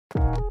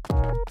Ooh,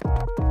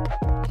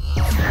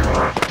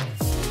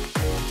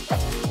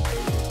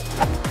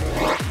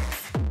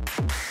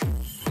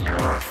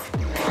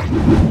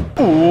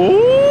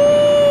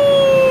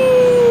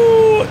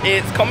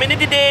 it's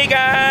community day,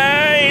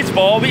 guys!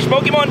 For which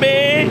Pokemon,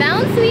 babe?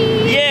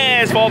 Bounsweet!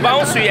 Yes, for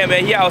Bounsweet, and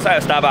we're here outside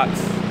of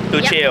Starbucks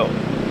to chill.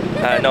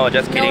 No,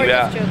 just kidding.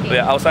 No,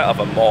 we're outside of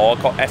a mall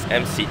called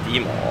SM City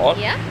Mall.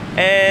 Yeah.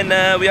 And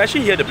we're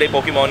actually here to play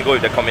Pokemon GO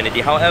with the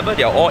community. However,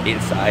 they're all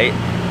inside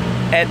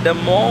at the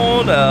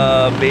mall,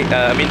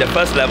 the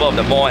first level of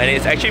the mall, and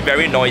it's actually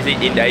very noisy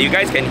in there. You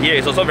guys can hear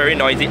it's also very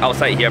noisy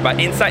outside here, but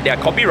inside there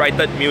are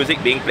copyrighted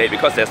music being played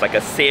because there's like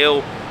a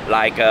sale,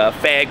 like a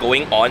fair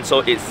going on,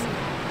 so it's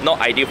not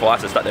ideal for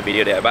us to start the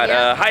video there. But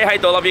hi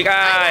to all of you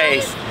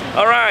guys.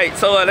 Alright,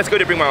 so let's go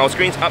to bring our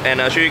screens up and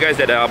show you guys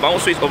that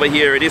Bounsweet over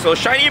here already. So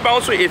shiny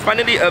Bounsweet is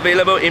finally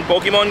available in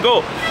Pokemon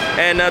GO.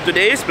 And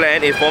today's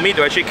plan is for me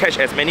to actually catch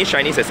as many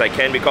shinies as I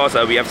can because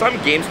we have some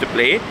games to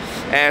play.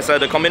 As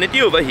the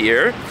community over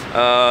here,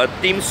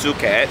 Team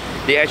Sucat,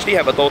 they actually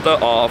have a total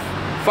of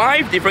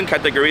 5 different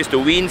categories to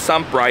win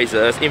some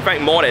prizes. In fact,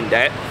 more than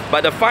that.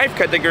 But the 5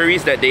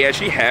 categories that they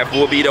actually have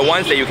will be the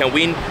ones that you can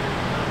win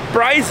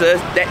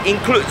prizes that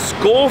includes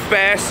Go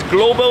Fest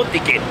Global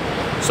Ticket.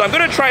 So I'm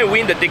going to try and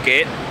win the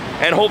ticket,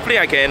 and hopefully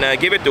I can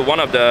give it to one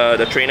of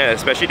the trainers,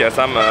 especially there are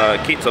some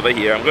kids over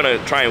here. I'm going to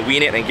try and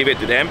win it and give it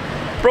to them,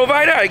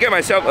 provided I get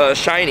myself a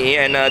shiny,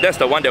 and that's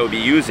the one that we'll be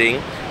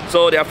using.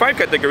 So there are 5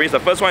 categories. The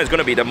first one is going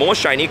to be the most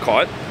shiny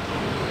card,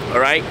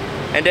 alright?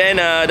 And then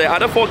the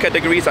other 4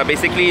 categories are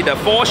basically the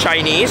 4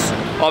 shinies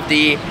of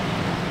the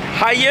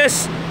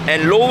highest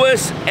and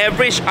lowest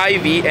average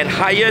IV and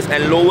highest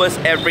and lowest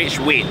average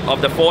weight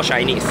of the 4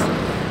 shinies.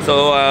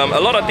 So a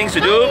lot of things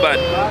to do, but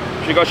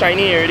she got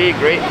shiny already.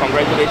 Great,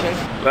 congratulations.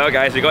 Well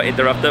guys, we got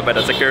interrupted by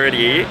the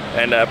security,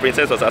 and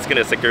Princess was asking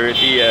the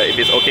security if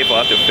it's okay for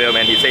us to film,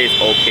 and he says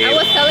okay. I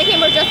was telling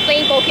him we're just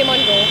playing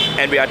Pokemon GO.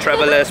 And we are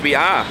travelers, we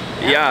are.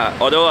 Yeah,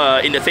 although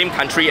in the same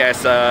country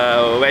as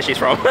where she's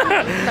from. But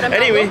I'm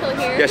anyway, not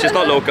local here. Yeah, she's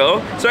not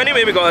local. So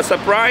anyway, we got a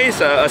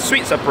surprise, a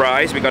sweet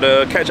surprise. We got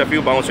to catch a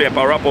few Bounsweet and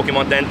power up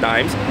Pokemon 10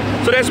 times.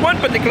 So there's one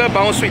particular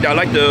Bounsweet that I'd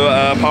like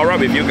to power up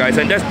with you guys,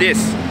 and that's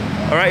this.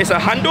 Alright, it's a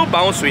Hundo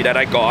Bounsweet that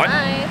I got.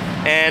 Nice.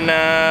 And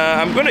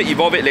I'm going to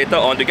evolve it later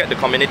on to get the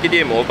community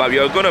demo, but we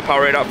are going to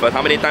power it up first.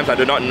 How many times I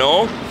do not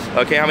know.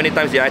 Okay, how many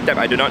times did I tap?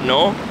 I do not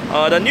know.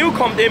 The new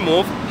comp day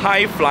move,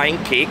 High Flying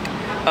Kick.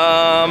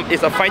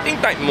 It's a fighting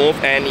type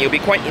move, and it'll be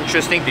quite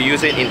interesting to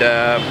use it in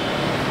the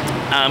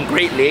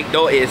Great League,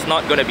 though it's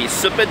not going to be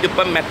super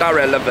duper meta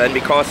relevant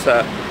because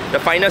the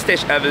final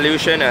stage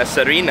evolution,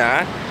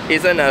 Serena,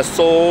 isn't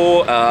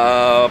so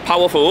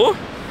powerful.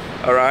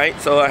 Alright,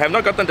 so I have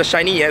not gotten the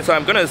shiny yet, so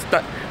I'm gonna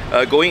start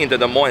going into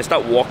the mall and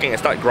start walking and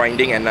start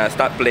grinding and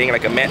start playing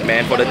like a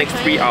madman for the next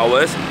 3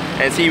 hours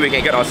and see if we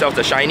can get ourselves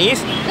the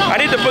shinies. I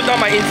need to put down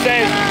my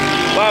incense.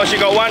 Wow, she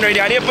got one already.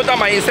 I need to put down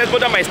my incense,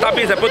 put down my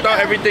starpins, and put down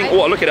everything.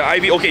 Oh, look at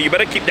the IV. Okay, you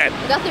better keep that.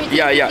 You got 13,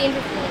 yeah. 15,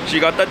 15. She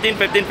got 13,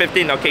 15,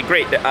 15. Okay,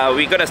 great.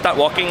 We're gonna start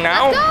walking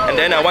now, and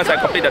then once I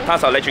complete the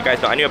task, I'll let you guys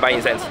know. I need to buy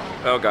incense.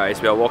 Well guys,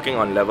 we are walking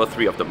on level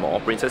 3 of the mall.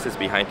 Princess is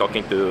behind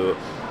talking to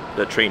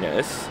the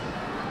trainers.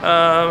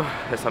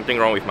 There's something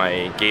wrong with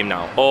my game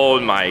now.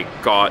 Oh my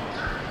god.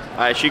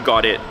 I actually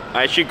got it.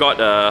 I actually got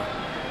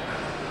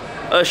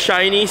a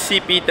shiny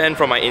CP10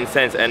 from my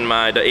incense and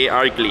the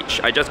AR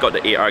glitch. I just got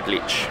the AR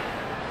glitch.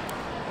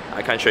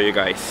 I can't show you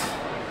guys.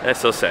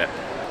 That's so sad.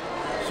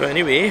 So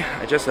anyway,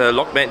 I just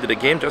logged back into the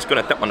game. Just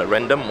gonna tap on a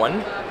random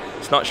one.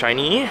 It's not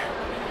shiny.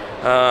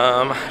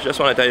 Just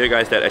want to tell you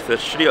guys that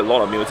there's actually a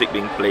lot of music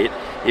being played,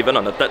 even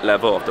on the 3rd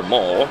level of the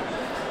mall.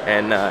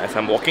 And as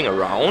I'm walking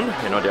around,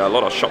 you know, there are a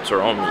lot of shops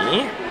around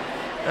me.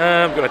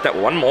 I'm gonna tap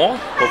one more.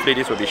 Hopefully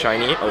this will be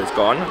shiny. Oh, it's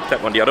gone.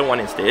 Tap on the other one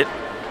instead.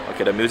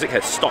 Okay, the music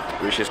has stopped,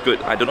 which is good.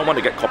 I do not want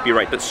to get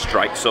copyrighted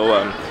strike, so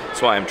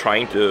that's why I'm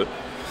trying to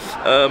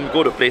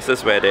go to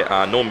places where there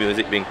are no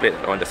music being played,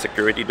 or the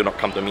security do not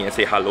come to me and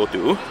say hello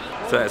to.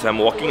 So as I'm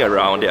walking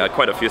around, there are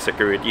quite a few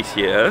securities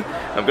here.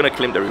 I'm gonna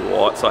claim the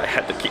reward, so I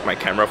had to keep my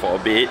camera for a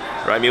bit.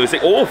 Right, music.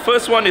 Oh,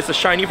 first one is a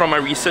shiny from my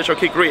research.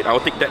 Okay, great. I'll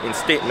take that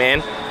instead,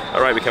 man.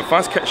 Alright, we can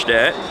fast catch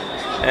that.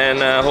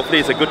 And hopefully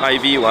it's a good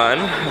IV one.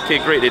 Okay,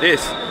 great, it is.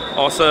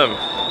 Awesome.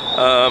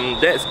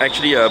 That's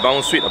actually a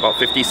Bounsweet about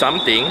 50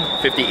 something.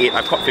 58.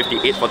 I've caught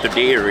 58 for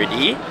today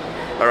already.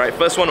 Alright,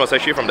 first one was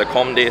actually from the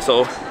com day,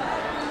 so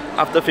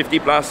after 50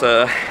 plus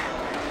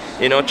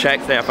you know,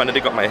 checks, then I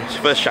finally got my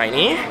first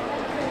shiny.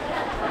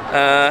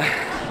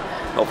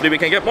 Hopefully we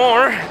can get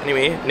more.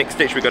 Anyway, next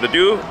stage we gotta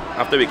do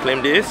after we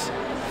claim this.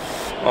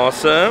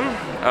 Awesome.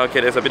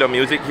 Okay, there's a bit of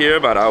music here,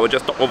 but I will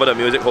just talk over the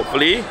music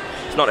hopefully.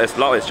 It's not as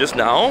loud as just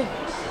now.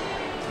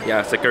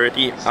 Yeah,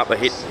 security up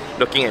ahead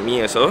looking at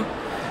me also.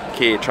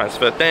 Okay,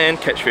 transfer 10,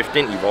 catch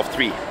 15, evolve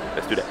 3.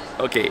 Let's do that.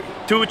 Okay,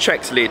 2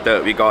 checks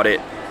later, we got it.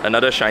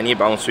 Another shiny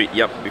Bounsweet.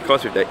 Yep,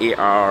 because with the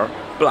AR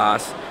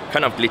plus,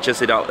 kind of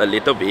glitches it out a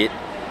little bit.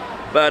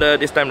 But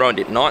this time around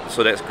did not,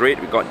 so that's great,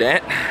 we got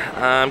that.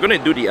 I'm gonna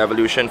do the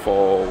evolution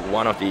for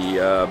one of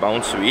the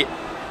Bounsweet.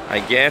 I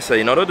guess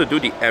in order to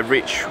do the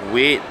average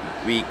weight,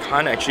 we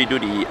can't actually do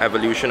the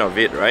evolution of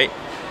it, right?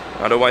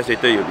 Otherwise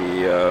later you'll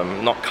be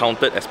not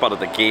counted as part of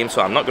the game,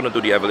 so I'm not going to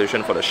do the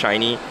evolution for the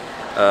shiny,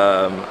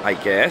 I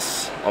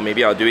guess. Or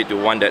maybe I'll do it to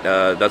one that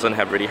doesn't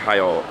have really high,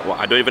 or well,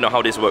 I don't even know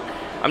how this works.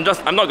 I'm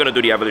not going to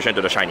do the evolution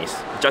to the shinies,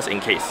 just in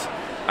case.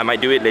 I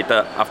might do it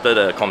later after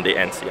the com day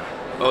ends, yeah.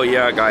 Oh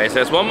yeah guys,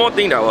 there's one more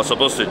thing that I was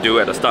supposed to do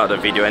at the start of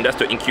the video, and that's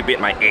to incubate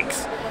my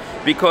eggs.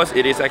 Because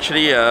it is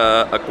actually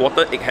a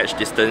quarter egg hatch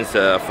distance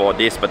for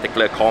this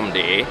particular com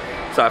day.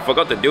 So I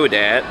forgot to do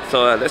that,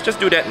 so let's just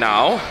do that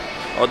now.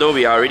 Although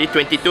we are already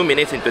 22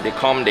 minutes into the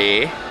com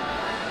day.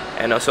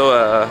 And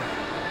also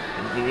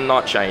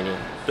not shiny.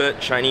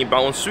 Third shiny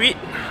Bounsweet.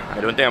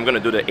 I don't think I'm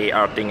going to do the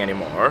AR thing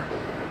anymore.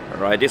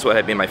 Alright, this would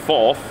have been my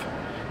fourth.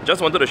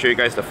 Just wanted to show you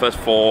guys the first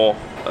 4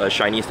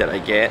 shinies that I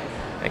get.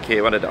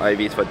 Okay, what are the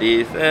IVs for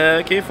this?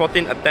 Okay,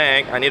 14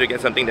 attack. I need to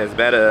get something that's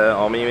better,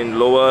 or maybe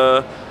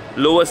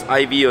lowest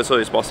IV also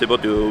is possible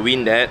to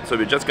win that. So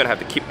we're just going to have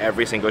to keep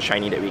every single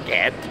shiny that we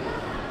get.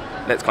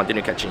 Let's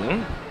continue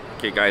catching.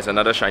 Okay guys,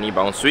 another shiny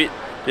Bounsweet.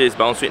 This is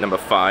Bounsweet number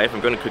 5.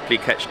 I'm going to quickly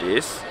catch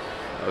this.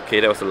 Okay,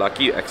 that was a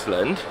lucky,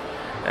 excellent.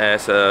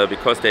 As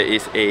because there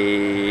is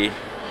a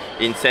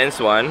incense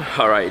one.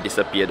 Alright, it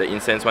disappeared. The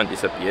incense one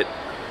disappeared.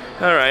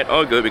 Alright,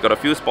 all good. We got a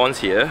few spawns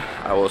here.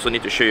 I also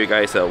need to show you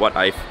guys what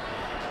I've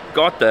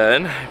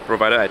gotten,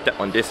 provided I tap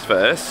on this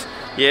first.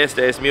 Yes,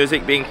 there's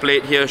music being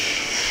played here.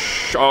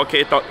 Shh.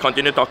 Okay,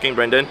 continue talking,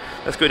 Brandon.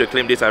 Let's go to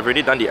claim this. I've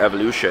already done the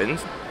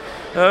evolutions.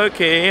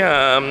 Okay,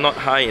 I'm not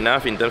high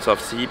enough in terms of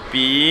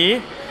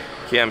CP.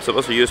 Okay, I'm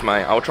supposed to use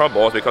my Ultra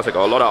Balls because I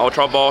got a lot of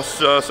Ultra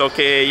Balls.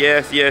 Okay,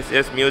 yes,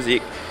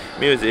 music.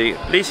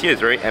 Place here is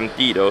very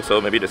empty though,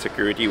 so maybe the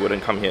security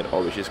wouldn't come here at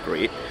all, which is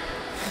great.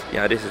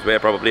 Yeah, this is where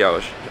probably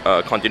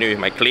I'll continue with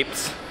my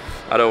clips.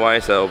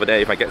 Otherwise, over there,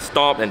 if I get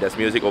stopped, and there's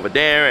music over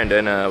there, and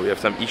then we have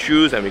some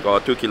issues, and we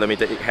got 2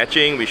 kilometer egg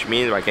hatching, which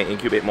means I can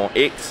incubate more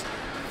eggs.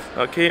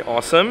 Okay,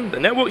 awesome. The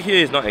network here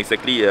is not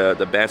exactly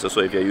the best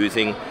also if you're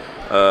using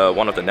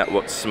one of the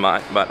network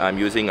smart, but I'm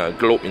using a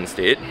globe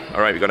instead.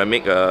 Alright, we're gonna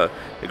make a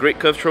great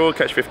curve throw,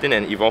 catch 15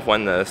 and evolve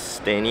one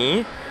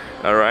Steny.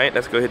 Alright,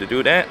 let's go ahead to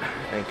do that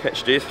and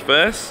catch this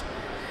first.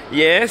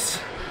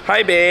 Yes.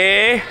 Hi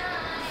bae.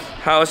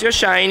 How's your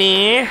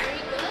shiny?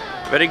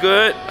 Very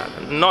good.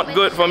 Not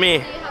good for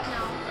me.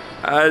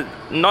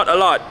 Not a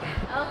lot.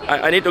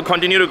 I need to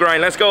continue to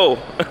grind. Let's go.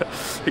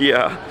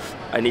 Yeah,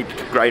 I need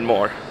to grind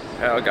more.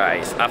 Well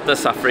guys, after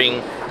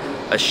suffering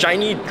a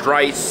shiny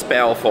dry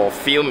spell for a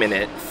few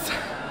minutes,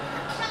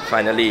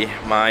 finally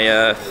my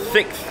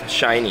 6th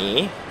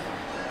shiny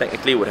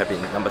technically would have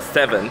been number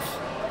 7th.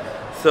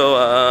 So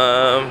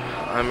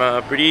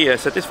I'm pretty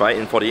satisfied.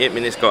 In 48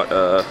 minutes got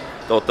a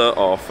total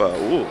of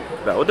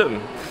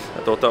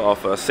a total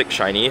of 6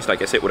 shinies.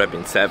 Like I said, would have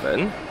been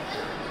 7.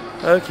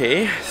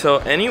 Okay, so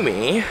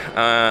anyway,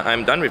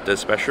 I'm done with the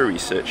special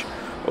research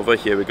over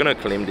here. We're gonna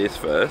claim this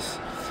first.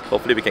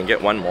 Hopefully we can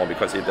get one more,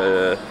 because if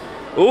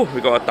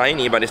we got a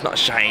tiny, but it's not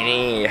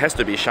shiny. It has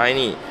to be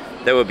shiny.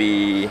 That will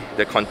be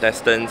the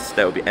contestants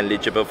that will be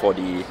eligible for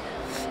the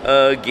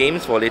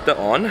games for later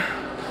on,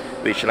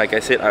 which, like I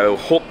said, I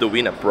hope to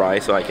win a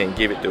prize so I can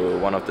give it to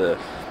one of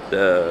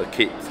the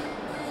kids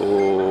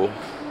who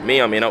may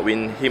or may not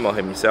win him or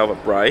himself a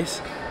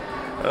prize.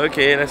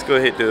 Okay, let's go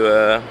ahead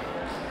to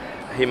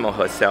him or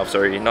herself,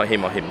 sorry, not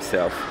him or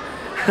himself.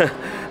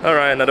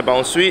 Alright, another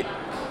Bounsweet.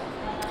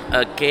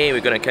 Okay,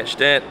 we're gonna catch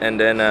that, and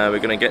then we're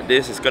gonna get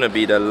this. It's gonna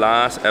be the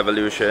last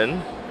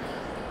evolution.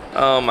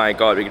 Oh my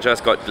god, we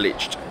just got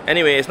glitched.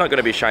 Anyway, it's not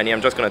gonna be shiny.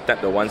 I'm just gonna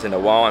tap the once in a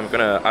while. I'm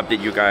gonna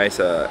update you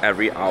guys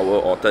every hour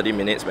or 30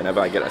 minutes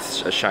whenever I get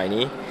a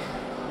shiny.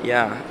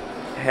 Yeah,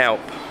 help.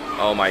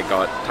 Oh my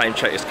god, time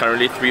check is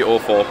currently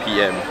 3:04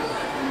 PM.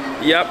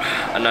 Yep,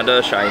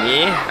 another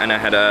shiny, and I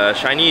had a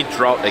shiny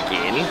drought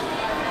again.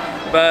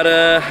 But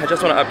I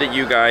just want to update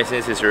you guys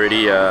since it's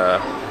already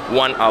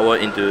 1 hour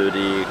into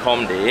the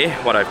com day,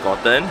 what I've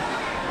gotten.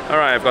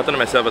 Alright, I've gotten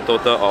myself a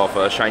total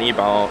of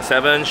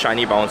 7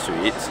 shiny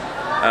Bounsweets.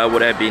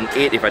 Would have been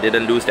 8 if I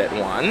didn't lose that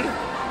one.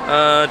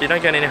 Did I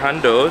get any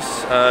hundos?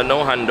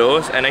 No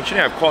hundos. And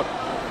actually I've caught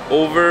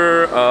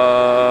over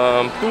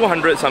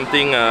 200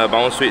 something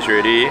Bounsweets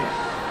already,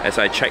 as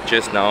I checked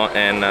just now,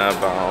 and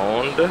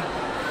bound.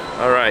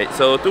 Alright,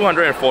 so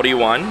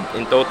 241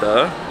 in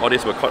total. All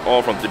these were caught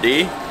all from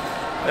today.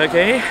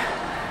 Okay.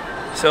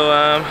 So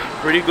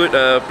pretty good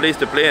place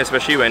to play,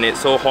 especially when it's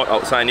so hot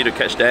outside. I need to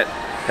catch that.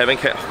 Haven't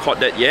caught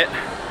that yet,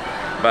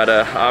 but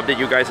I'll update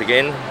you guys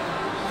again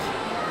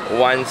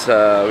once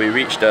we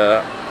reach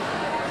the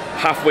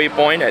halfway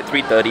point at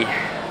 3:30.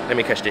 Let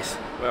me catch this.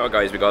 Well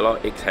guys, we got a lot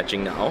of eggs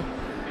hatching now.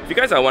 If you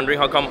guys are wondering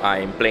how come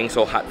I'm playing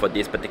so hard for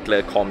this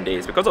particular com day,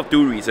 it's because of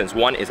 2 reasons.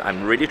 One is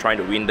I'm really trying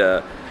to win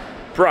the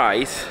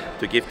prize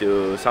to give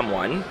to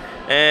someone,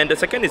 and the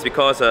second is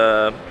because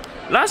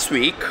last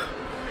week,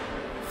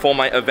 for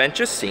my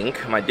adventure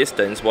sync, my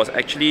distance was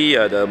actually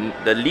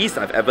the least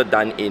I've ever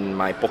done in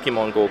my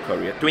Pokemon GO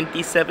career,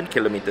 27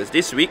 kilometers.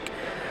 This week,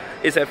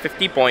 is at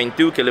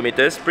 50.2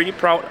 kilometers. Pretty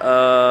proud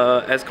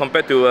as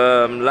compared to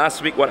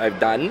last week what I've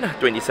done,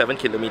 27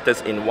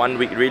 kilometers in 1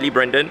 week. Really,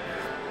 Brendan?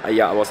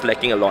 Yeah, I was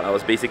lacking a lot. I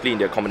was basically in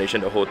the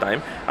accommodation the whole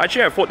time.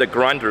 Actually, I fought the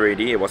grunt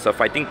already. It was a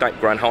fighting type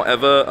grunt.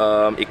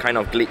 However, it kind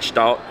of glitched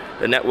out.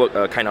 The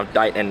network kind of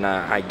died, and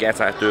I guess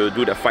I have to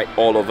do the fight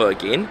all over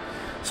again.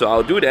 So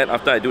I'll do that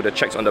after I do the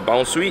checks on the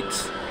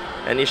Bounsweets.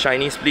 Any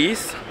shinies,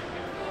 please?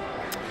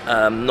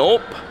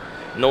 Nope.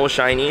 No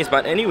shinies.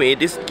 But anyway,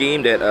 this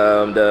game that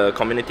the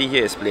community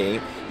here is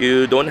playing,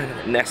 you don't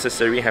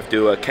necessarily have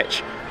to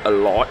catch a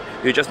lot.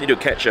 You just need to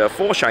catch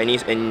 4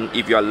 shinies, and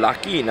if you are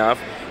lucky enough,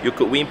 you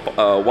could win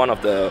one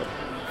of the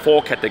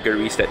 4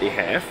 categories that they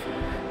have.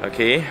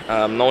 Okay,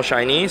 no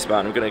shinies,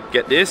 but I'm gonna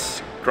get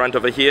this grunt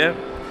over here.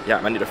 Yeah,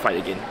 I need to fight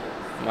again.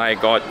 My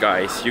god,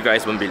 guys, you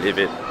guys won't believe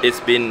it. It's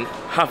been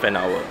half an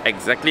hour,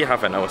 exactly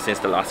half an hour since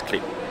the last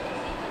clip,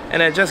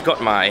 and I just got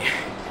my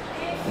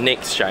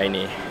next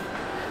shiny.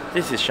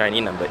 This is shiny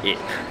number 8.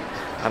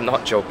 I'm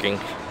not joking.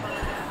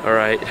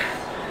 Alright,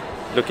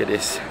 look at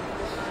this.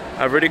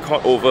 I've already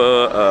caught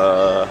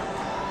over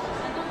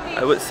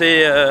I would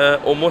say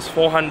almost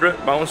 400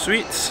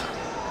 Bounsweets.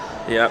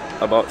 Yep,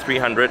 about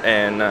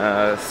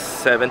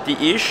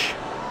 370-ish.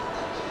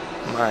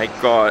 My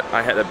god,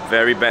 I had a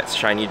very bad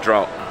shiny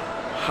drought.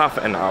 Half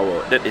an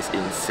hour, that is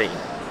insane.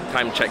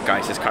 Time check,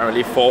 guys, it's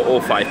currently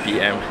 4:05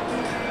 PM.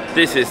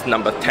 This is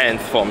number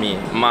 10th for me.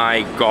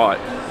 My god.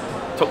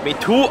 Took me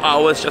 2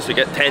 hours just to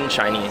get 10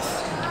 shinies.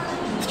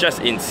 It's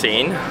just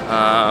insane.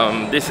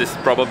 This is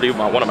probably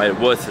one of my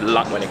worst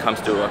luck when it comes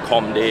to a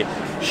com day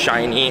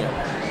shiny.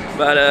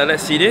 But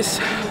let's see this.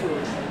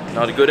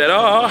 Not good at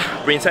all.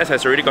 Princess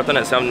has already gotten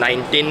herself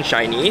 19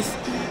 shinies.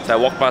 So I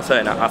walked past her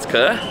and I asked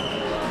her.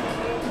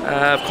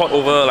 I've caught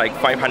over like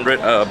 500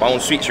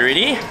 Bounsweets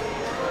already.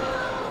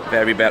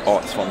 Very bad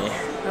odds for me.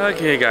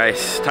 Okay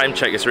guys, time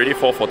check. It's already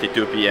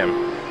 4:42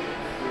 PM.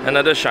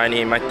 Another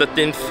shiny, my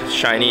 13th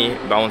shiny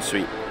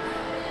Bounsweet.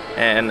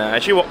 And I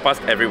actually walked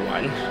past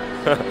everyone.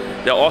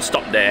 They're all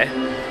stopped there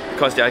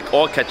because they're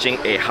all catching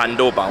a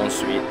Hundo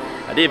Bounsweet.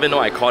 I didn't even know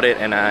I caught it,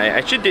 and I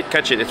actually did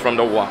catch it. It's from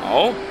the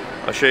WoW.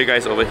 I'll show you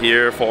guys over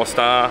here.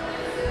 4-star.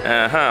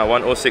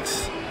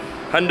 106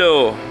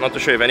 Hundo. Not too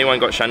sure if anyone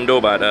got Shundo,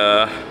 but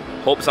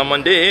hope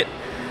someone did.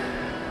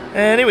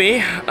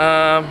 Anyway,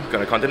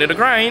 gonna continue the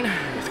grind.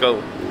 Let's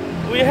go.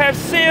 We have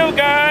sale,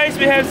 guys!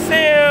 We have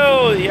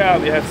sale! Yeah,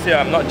 we have sale.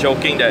 I'm not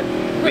joking that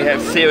we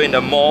have sale in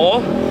the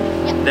mall.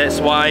 Yep. That's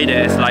why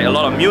there's like a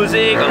lot of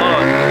music, a lot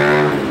of...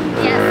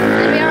 Yes,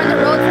 and we are on the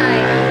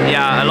roadside.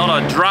 Yeah, a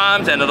lot of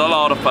drums and a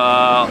lot of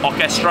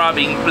orchestra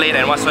being played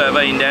and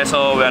whatsoever in there,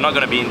 so we're not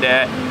gonna be in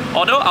there.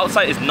 Although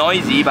outside is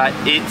noisy, but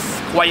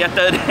it's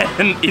quieter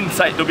than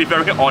inside, to be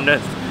very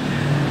honest.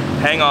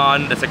 Hang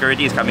on, the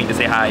security is coming to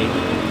say hi.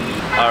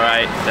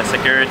 Alright, the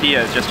security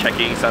is just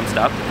checking some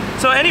stuff.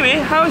 So anyway,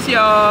 how's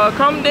your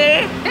com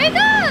day? Very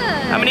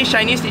good! How many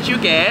shinies did you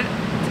get?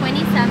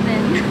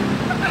 27.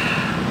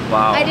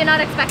 Wow. I did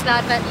not expect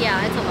that, but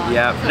yeah, it's a lot.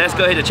 Yeah, let's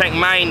go ahead and check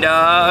mine.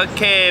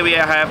 Okay, we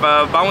have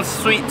a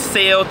Bounsweet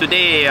sale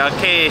today.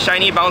 Okay,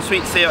 shiny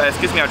Bounsweet sale.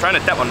 Excuse me, I'm trying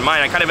to tap on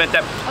mine. I can't even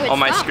tap on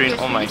my screen.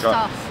 Oh my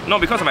god. No,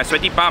 because of my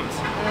sweaty palms.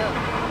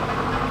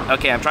 Oh.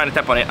 Okay, I'm trying to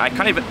tap on it. I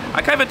can't even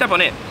tap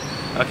on it.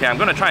 Okay, I'm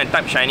gonna try and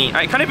type shiny.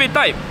 I can't even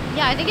type.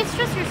 Yeah, I think it's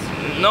just your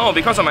screen. No,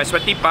 because of my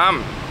sweaty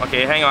palm.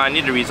 Okay, hang on, I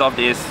need to resolve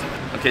this.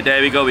 Okay,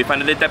 there we go. We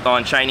finally tapped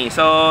on shiny.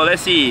 So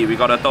let's see. We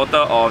got a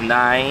total of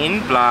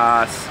 9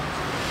 plus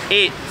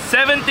 8,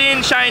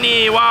 17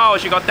 shiny. Wow,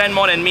 she got 10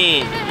 more than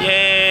me.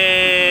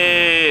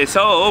 Yay!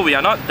 So we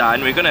are not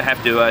done. We're gonna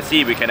have to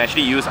see if we can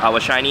actually use our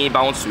shiny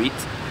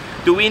Bounsweets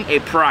to win a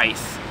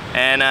prize.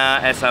 And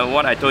as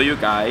what I told you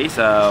guys,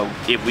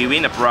 if we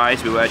win a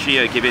prize, we will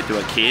actually give it to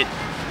a kid.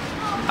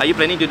 Are you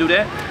planning to do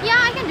that? Yeah,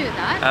 I can do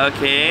that.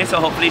 Okay, so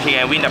hopefully she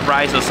can win the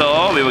prize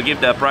also. We will give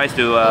the prize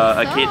to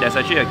a kid. There's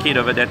actually a kid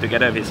over there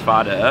together with his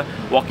father,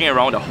 walking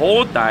around the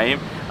whole time.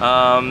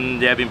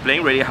 They have been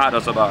playing really hard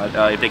also, but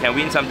if they can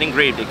win something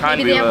great, if they can't,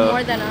 maybe they have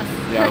more than us.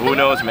 Yeah, who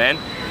knows, man.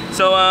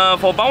 So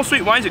for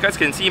Bounsweet wise, you guys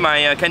can see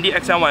my Candy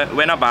XL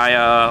went up by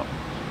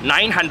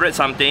 900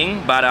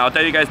 something, but I'll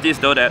tell you guys this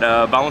though, that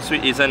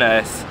Bounsweet isn't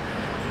as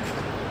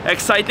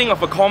exciting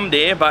of a com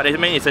day, but I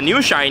mean it's a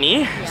new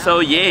shiny, yeah. So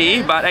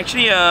yay. But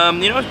actually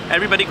you know,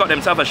 everybody got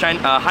themselves a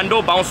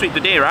Hundo Bounsweet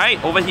today, right?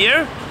 Over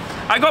here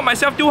I got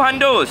myself 2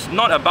 Hundos,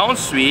 not a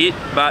Bounsweet,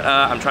 but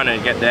I'm trying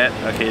to get that.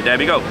 Okay, there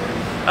we go.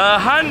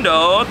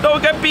 Hundo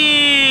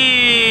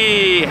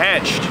Togepi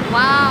hatched.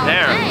 Wow,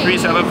 there, nice.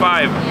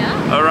 375.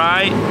 Yeah.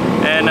 Alright,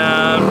 and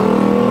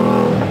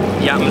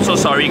yeah, I'm so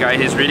sorry guys,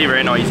 it's really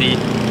very noisy.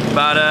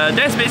 But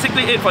that's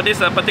basically it for this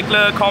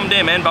particular com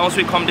day, man.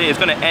 Bounsweet com day is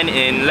going to end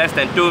in less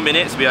than 2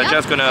 minutes. We are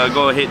just going to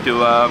go ahead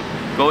to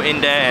go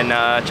in there and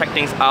check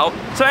things out.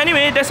 So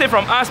anyway, that's it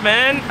from us,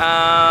 man.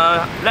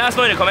 Let us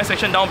know in the comment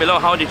section down below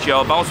how did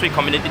your Bounsweet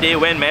community day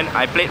went, man.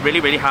 I played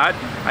really hard.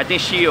 I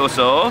think she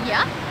also.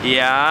 Yeah?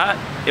 Yeah.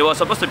 It was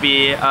supposed to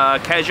be a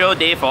casual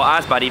day for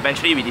us, but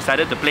eventually we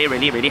decided to play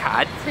really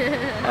hard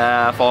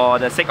for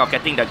the sake of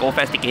getting the Go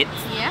Fest tickets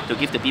to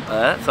give to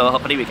people. So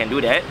hopefully we can do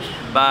that.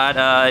 But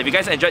if you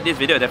guys enjoyed this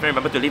video, definitely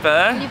remember to leave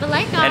a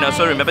like, guys. and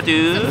also remember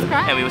to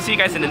subscribe. And we will see you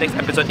guys in the next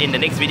episode in the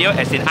next video.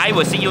 As in, I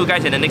will see you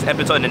guys in the next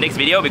episode in the next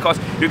video, because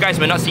you guys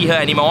will not see her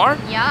anymore.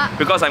 Yeah.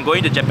 Because I'm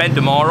going to Japan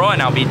tomorrow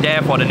and I'll be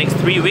there for the next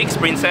 3 weeks.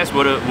 Princess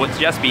would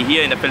just be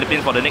here in the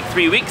Philippines for the next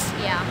 3 weeks.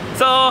 Yeah.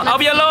 So I'll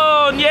be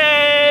alone.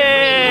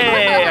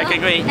 Yay! I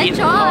can go and eat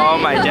all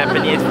my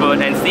Japanese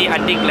food and see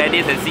Auntie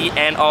Gladys and see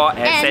Ann all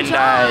at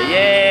Sendai.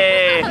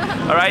 Yay!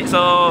 Alright,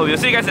 so we'll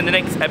see you guys in the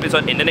next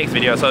episode in the next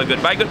video. So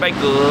goodbye, goodbye, Bye,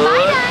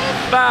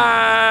 guys.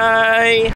 Bye!